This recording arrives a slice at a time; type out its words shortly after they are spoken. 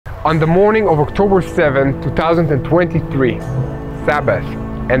On the morning of October 7, 2023, Sabbath,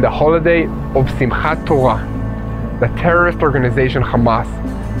 and the holiday of Simchat Torah, the terrorist organization Hamas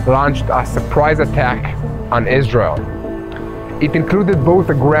launched a surprise attack on Israel. It included both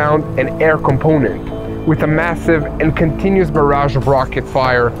a ground and air component, with a massive and continuous barrage of rocket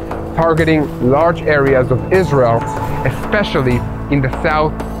fire targeting large areas of Israel, especially in the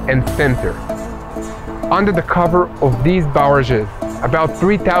south and center. Under the cover of these barrages, about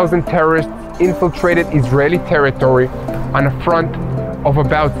 3,000 terrorists infiltrated Israeli territory on a front of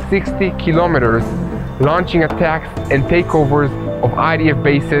about 60 kilometers, launching attacks and takeovers of IDF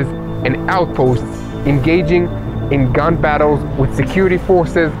bases and outposts, engaging in gun battles with security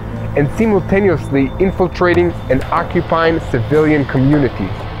forces, and simultaneously infiltrating and occupying civilian communities.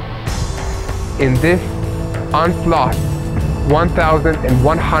 In this onslaught,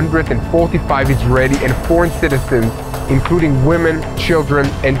 1,145 Israeli and foreign citizens, including women, children,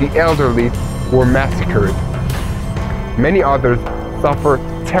 and the elderly, were massacred. Many others suffered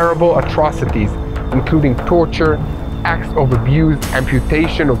terrible atrocities, including torture, acts of abuse,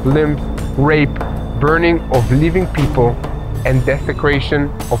 amputation of limbs, rape, burning of living people, and desecration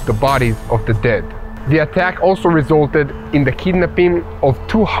of the bodies of the dead. The attack also resulted in the kidnapping of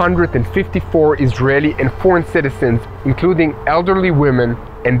 254 Israeli and foreign citizens, including elderly women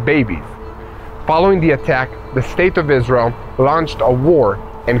and babies. Following the attack, the State of Israel launched a war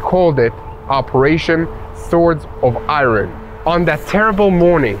and called it Operation Swords of Iron. On that terrible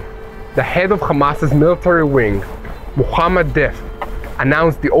morning, the head of Hamas's military wing, Muhammad Def,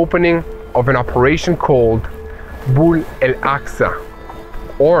 announced the opening of an operation called Bul Al-Aqsa,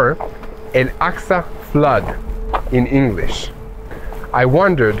 or Al-Aqsa Flood in English. I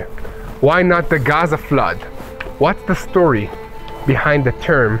wondered, why not the Gaza flood? What's the story behind the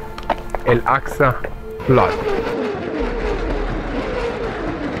term Al-Aqsa Flood?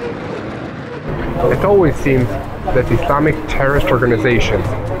 It always seems that Islamic terrorist organizations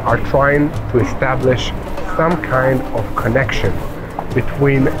are trying to establish some kind of connection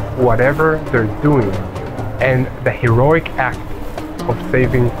between whatever they're doing and the heroic act of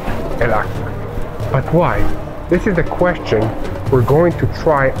saving Al-Aqsa. But why? This is a question we're going to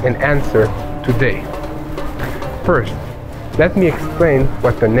try and answer today. First, let me explain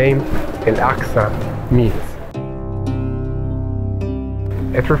what the name Al-Aqsa means.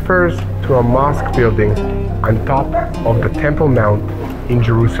 It refers to a mosque building on top of the Temple Mount in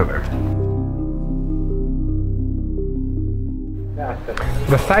Jerusalem.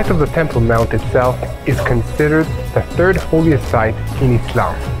 The site of the Temple Mount itself is considered the third holiest site in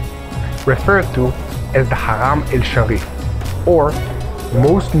Islam, referred to as the Haram el-Sharif, or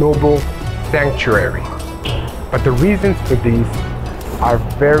most noble sanctuary. But the reasons for these are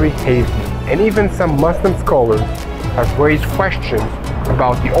very hazy, and even some Muslim scholars have raised questions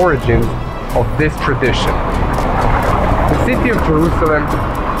about the origins of this tradition. The city of Jerusalem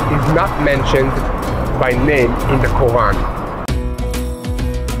is not mentioned by name in the Quran.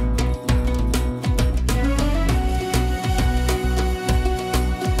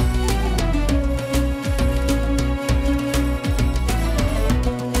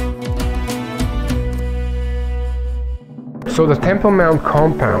 So the Temple Mount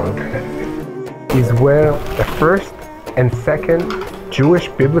compound is where the first and second Jewish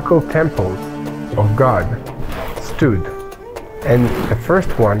biblical temples of God stood, and the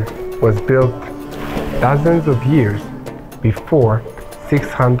first one was built dozens of years before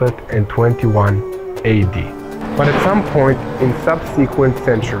 621 AD. But at some point in subsequent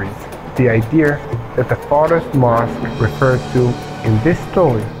centuries, the idea that the farthest mosque referred to in this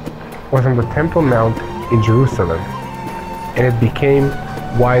story was on the Temple Mount in Jerusalem, and it became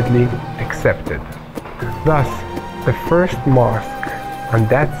widely accepted. Thus, the first mosque on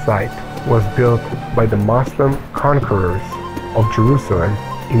that site was built by the Muslim conquerors of Jerusalem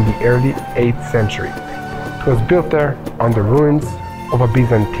in the early 8th century. It was built there on the ruins of a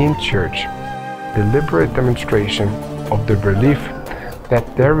Byzantine church, deliberate demonstration of the belief that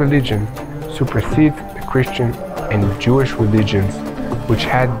their religion supersedes the Christian and Jewish religions, which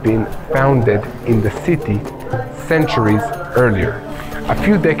had been founded in the city centuries earlier. A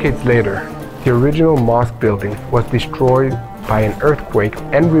few decades later, the original mosque building was destroyed by an earthquake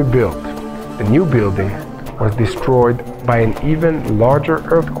and rebuilt. The new building was destroyed by an even larger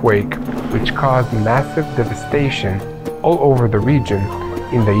earthquake, which caused massive devastation all over the region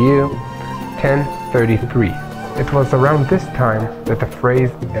in the year 1033. It was around this time that the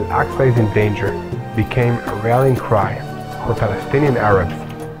phrase Al-Aqsa is in danger became a rallying cry for Palestinian Arabs,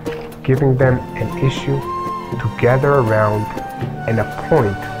 giving them an issue to gather around and a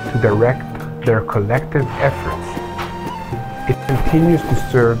point to direct their collective efforts. It continues to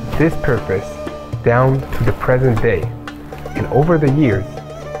serve this purpose down to the present day. And over the years,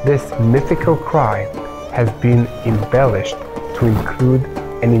 this mythical cry has been embellished to include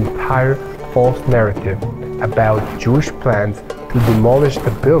an entire false narrative about Jewish plans to demolish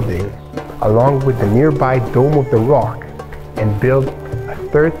the building along with the nearby Dome of the Rock and build a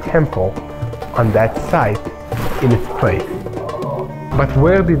third temple on that site in its place. But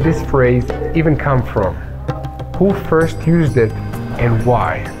where did this phrase even come from? Who first used it and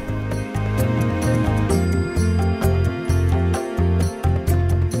why?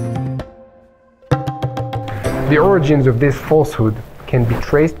 The origins of this falsehood can be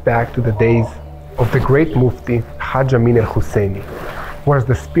traced back to the days of the great Mufti Hajj Amin al-Husseini, who was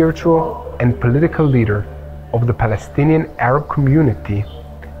the spiritual and political leader of the Palestinian Arab community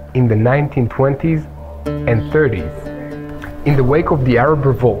in the 1920s and 30s. In the wake of the Arab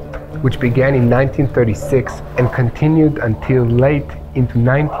Revolt, which began in 1936 and continued until late into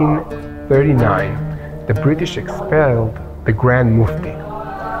 1939, the British expelled the Grand Mufti.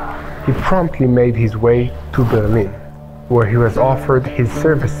 He promptly made his way to Berlin, where he was offered his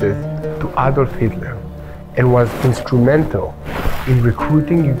services to Adolf Hitler and was instrumental in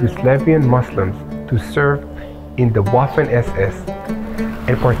recruiting Yugoslavian Muslims to serve in the Waffen-SS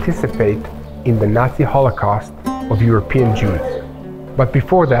and participate in the Nazi Holocaust of European Jews. But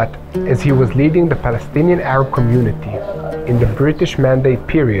before that, as he was leading the Palestinian Arab community in the British Mandate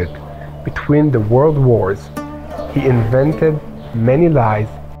period between the world wars, he invented many lies,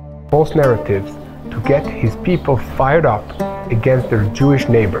 false narratives to get his people fired up against their Jewish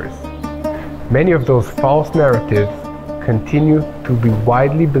neighbors. Many of those false narratives continue to be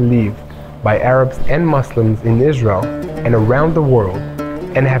widely believed by Arabs and Muslims in Israel and around the world,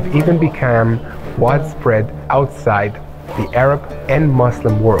 and have even become widespread outside the Arab and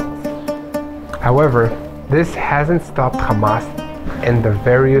Muslim worlds. However, this hasn't stopped Hamas and the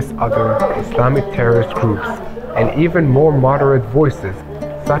various other Islamic terrorist groups, and even more moderate voices,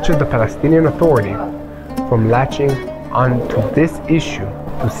 such as the Palestinian Authority, from latching onto this issue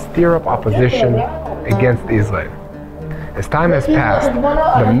to stir up opposition against Israel. As time has passed,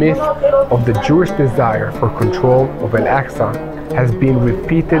 the myth of the Jewish desire for control of Al-Aqsa has been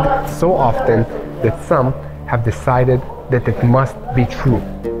repeated so often that some have decided that it must be true.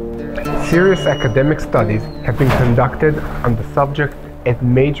 Serious academic studies have been conducted on the subject at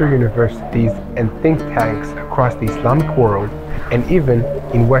major universities and think tanks across the Islamic world and even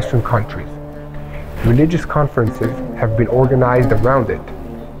in Western countries. Religious conferences have been organized around it,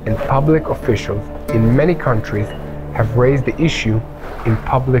 and public officials in many countries have raised the issue in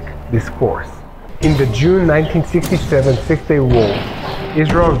public discourse. In the June 1967 Six-Day War,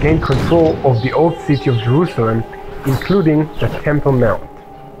 Israel gained control of the old city of Jerusalem, including the Temple Mount.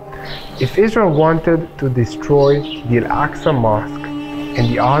 If Israel wanted to destroy the Al-Aqsa Mosque and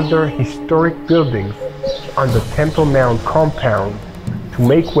the other historic buildings on the Temple Mount compound to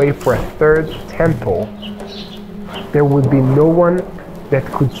make way for a third temple, there would be no one that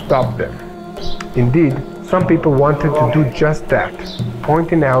could stop them. Indeed, some people wanted to do just that,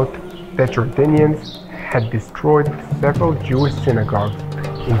 pointing out that Jordanians had destroyed several Jewish synagogues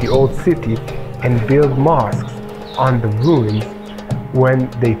in the old city and built mosques on the ruins when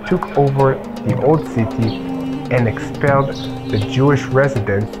they took over the old city and expelled the Jewish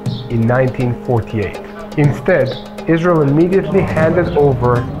residents in 1948. Instead, Israel immediately handed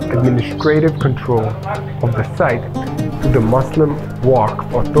over administrative control of the site to the Muslim Waqf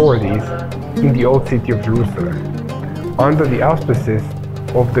authorities in the old city of Jerusalem, under the auspices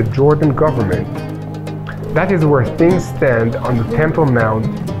of the Jordan government. That is where things stand on the Temple Mount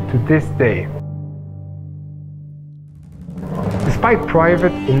to this day. Despite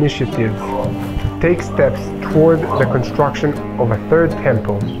private initiatives to take steps toward the construction of a third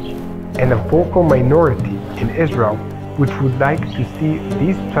temple, and a vocal minority in Israel which would like to see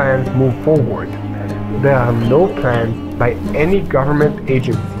these plans move forward, there are no plans by any government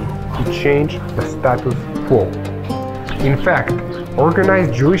agency to change the status quo. In fact,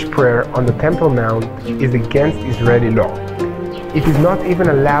 organized Jewish prayer on the Temple Mount is against Israeli law. It is not even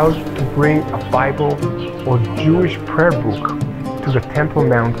allowed to bring a Bible or Jewish prayer book to the Temple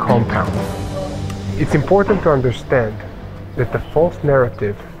Mount compound. It's important to understand that the false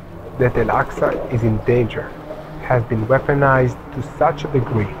narrative that Al-Aqsa is in danger has been weaponized to such a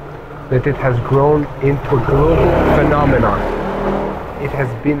degree that it has grown into a global phenomenon. It has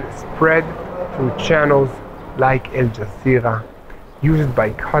been spread through channels like Al Jazeera, used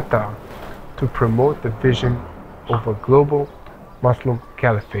by Qatar to promote the vision of a global Muslim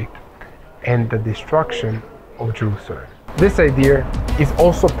caliphate and the destruction of Jerusalem. This idea is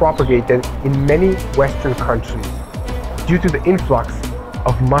also propagated in many Western countries, due to the influx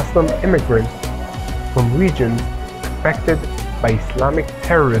of Muslim immigrants from regions affected by Islamic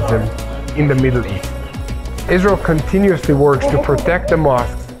terrorism in the Middle East. Israel continuously works to protect the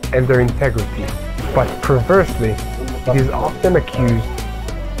mosques and their integrity, but perversely, it is often accused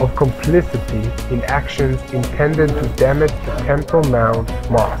of complicity in actions intended to damage the Temple Mount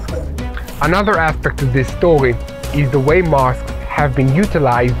mosques. Another aspect of this story is the way mosques have been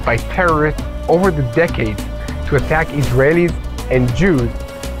utilized by terrorists over the decades to attack Israelis and Jews,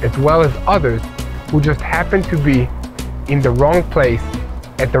 as well as others who just happen to be in the wrong place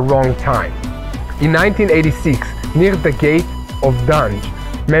at the wrong time. In 1986, near the gate of Danj,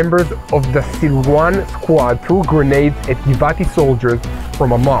 members of the Silwan squad threw grenades at Givati soldiers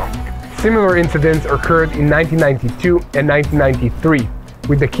from a mosque. Similar incidents occurred in 1992 and 1993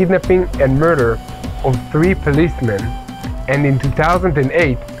 with the kidnapping and murder of 3 policemen, and in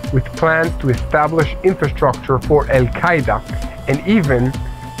 2008 with plans to establish infrastructure for Al-Qaeda and even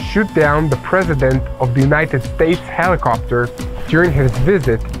shoot down the President of the United States helicopter during his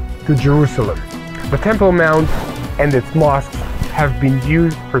visit to Jerusalem. The Temple Mount and its mosques have been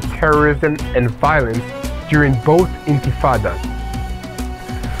used for terrorism and violence during both intifadas.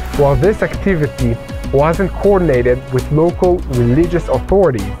 While this activity wasn't coordinated with local religious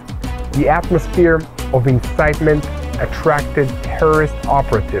authorities, the atmosphere of incitement attracted terrorist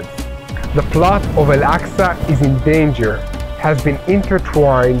operatives. The plot of Al-Aqsa is in danger has been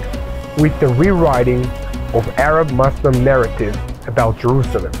intertwined with the rewriting of Arab-Muslim narratives about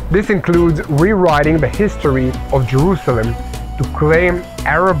Jerusalem. This includes rewriting the history of Jerusalem to claim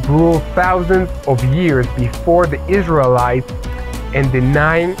Arab rule thousands of years before the Israelites and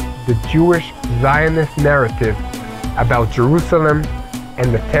denying the Jewish Zionist narrative about Jerusalem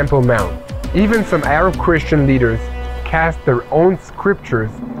and the Temple Mount. Even some Arab Christian leaders cast their own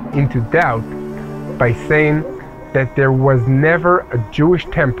scriptures into doubt by saying that there was never a Jewish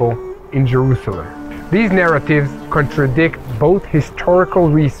temple in Jerusalem. These narratives contradict both historical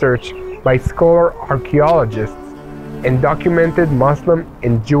research by scholar archaeologists and documented Muslim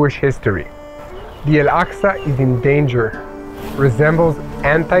and Jewish history. The Al-Aqsa is in danger resembles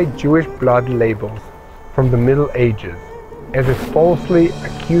anti-Jewish blood labels from the Middle Ages, as it falsely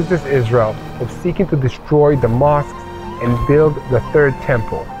accuses Israel of seeking to destroy the mosques and build the Third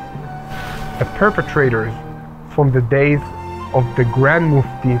Temple. The perpetrators from the days of the Grand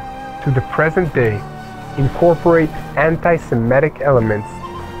Mufti to the present day incorporate anti-Semitic elements,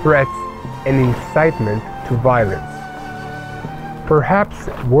 threats, and incitement to violence. Perhaps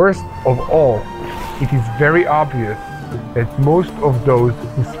worst of all, it is very obvious that most of those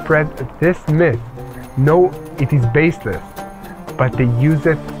who spread this myth know it is baseless, but they use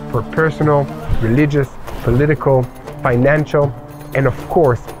it for personal, religious, political, financial, and of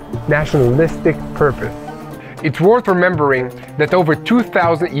course, nationalistic purpose. It's worth remembering that over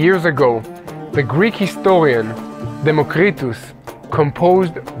 2,000 years ago, the Greek historian Democritus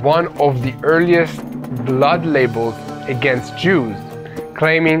composed one of the earliest blood labels against Jews,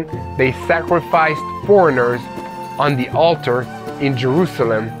 claiming they sacrificed foreigners on the altar in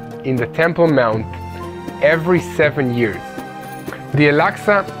Jerusalem in the Temple Mount every 7 years. The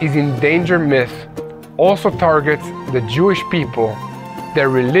Al-Aqsa is in danger myth also targets the Jewish people, their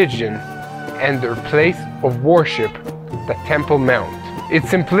religion, and their place of worship, the Temple Mount. It's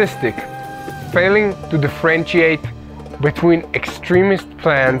simplistic, failing to differentiate between extremist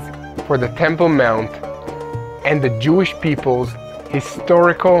plans for the Temple Mount and the Jewish people's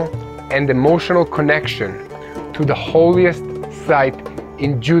historical and emotional connection to the holiest site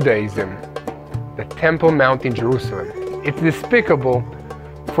in Judaism, the Temple Mount in Jerusalem. It's despicable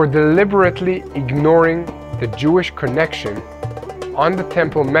for deliberately ignoring the Jewish connection on the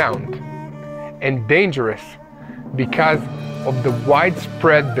Temple Mount, and dangerous because of the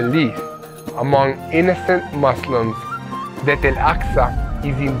widespread belief among innocent Muslims that Al-Aqsa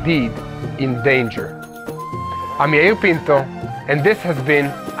is indeed in danger. I'm Yair Pinto, and this has been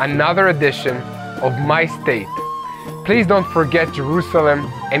another edition of My State. Please don't forget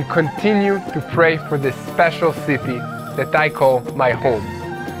Jerusalem and continue to pray for this special city that I call my home.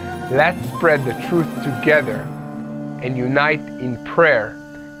 Let's spread the truth together and unite in prayer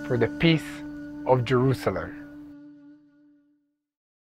for the peace of Jerusalem.